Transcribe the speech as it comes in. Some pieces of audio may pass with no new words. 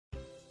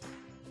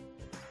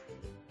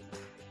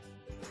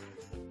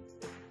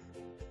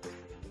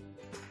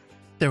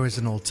There is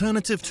an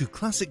alternative to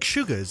classic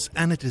sugars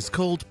and it is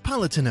called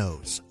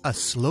Palatinose, a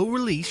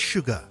slow-release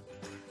sugar.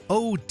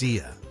 Oh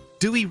dear,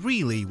 do we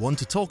really want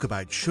to talk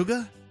about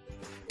sugar?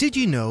 Did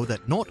you know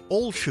that not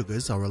all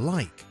sugars are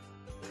alike?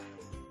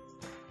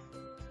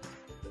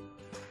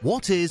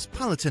 What is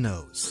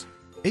Palatinose?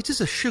 It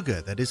is a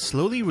sugar that is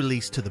slowly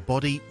released to the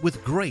body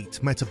with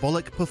great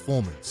metabolic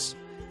performance.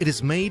 It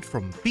is made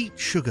from beet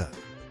sugar.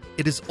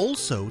 It is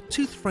also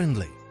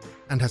tooth-friendly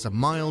and has a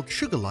mild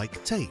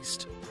sugar-like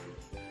taste.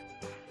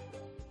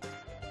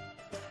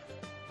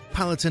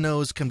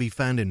 Palatinose can be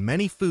found in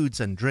many foods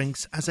and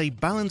drinks as a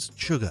balanced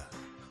sugar.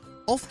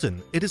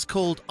 Often it is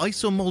called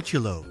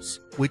isomaltulose,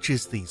 which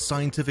is the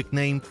scientific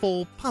name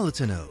for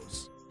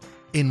palatinose.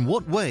 In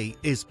what way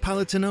is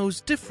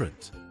palatinose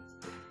different?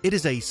 It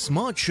is a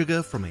smart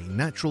sugar from a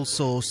natural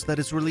source that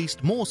is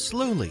released more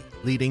slowly,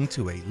 leading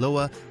to a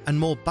lower and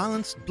more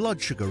balanced blood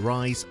sugar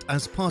rise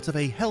as part of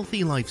a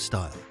healthy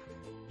lifestyle.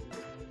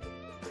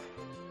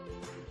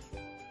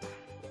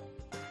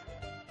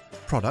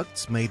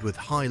 Products made with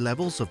high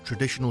levels of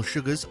traditional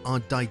sugars are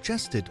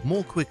digested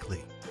more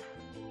quickly.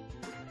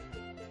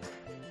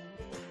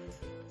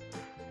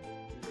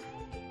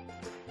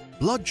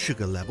 Blood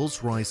sugar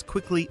levels rise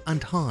quickly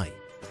and high.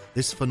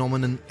 This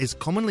phenomenon is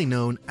commonly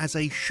known as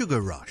a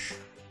sugar rush.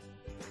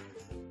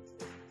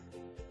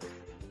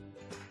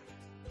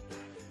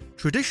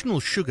 Traditional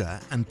sugar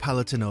and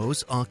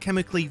palatinose are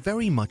chemically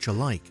very much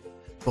alike.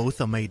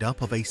 Both are made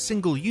up of a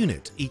single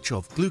unit, each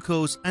of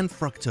glucose and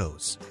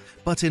fructose.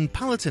 But in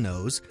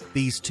palatinose,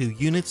 these two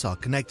units are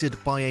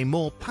connected by a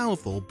more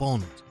powerful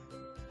bond.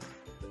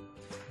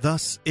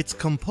 Thus, its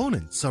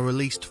components are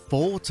released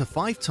 4 to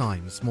 5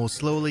 times more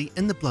slowly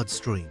in the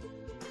bloodstream.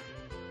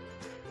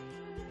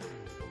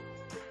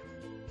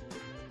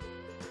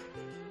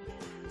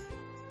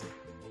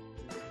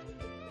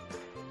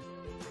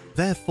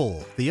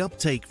 Therefore, the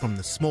uptake from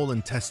the small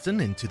intestine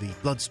into the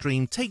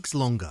bloodstream takes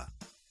longer.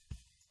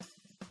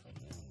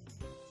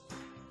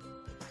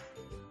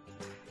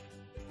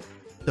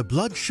 The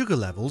blood sugar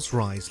levels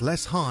rise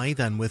less high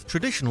than with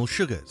traditional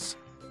sugars.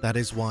 That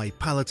is why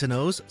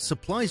palatinose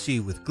supplies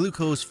you with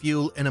glucose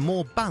fuel in a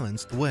more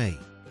balanced way.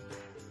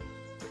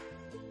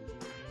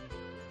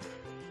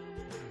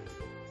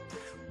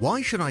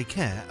 Why should I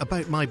care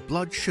about my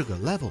blood sugar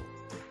level?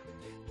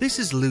 This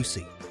is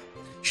Lucy.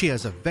 She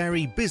has a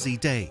very busy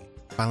day,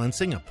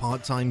 balancing a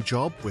part-time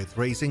job with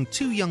raising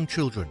 2 young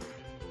children.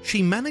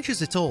 She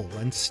manages it all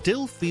and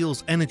still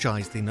feels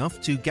energized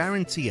enough to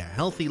guarantee a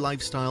healthy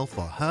lifestyle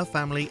for her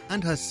family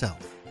and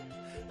herself.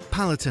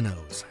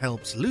 Palatinose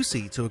helps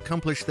Lucy to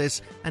accomplish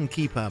this and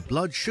keep her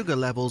blood sugar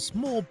levels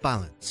more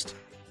balanced.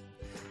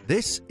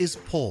 This is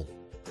Paul.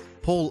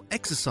 Paul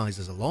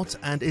exercises a lot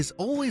and is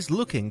always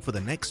looking for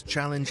the next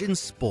challenge in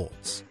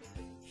sports.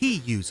 He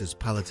uses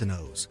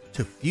palatinose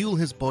to fuel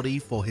his body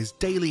for his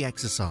daily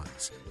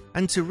exercise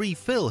and to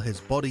refill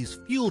his body's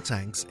fuel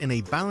tanks in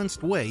a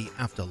balanced way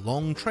after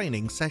long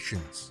training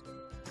sessions.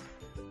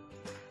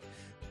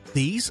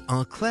 These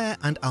are Claire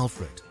and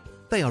Alfred.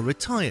 They are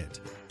retired,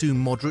 do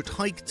moderate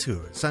hike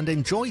tours and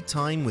enjoy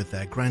time with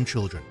their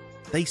grandchildren.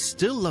 They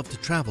still love to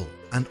travel,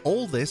 and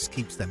all this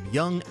keeps them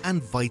young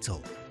and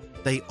vital.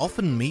 They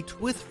often meet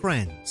with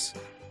friends.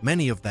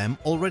 Many of them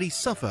already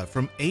suffer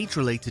from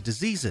age-related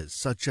diseases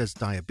such as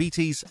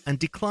diabetes and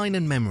decline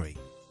in memory.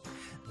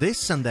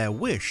 This and their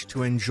wish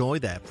to enjoy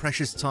their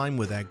precious time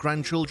with their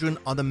grandchildren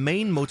are the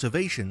main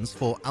motivations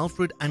for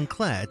Alfred and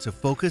Claire to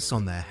focus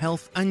on their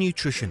health and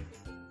nutrition.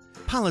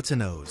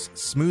 Palatinose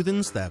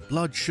smoothens their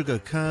blood sugar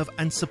curve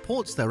and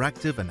supports their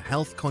active and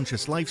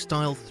health-conscious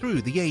lifestyle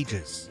through the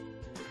ages.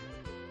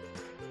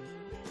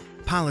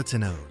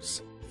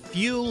 Palatinose,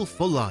 fuel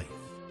for life.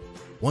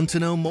 Want to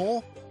know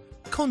more?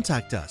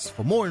 Contact us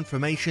for more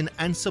information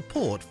and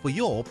support for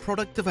your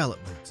product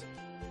development.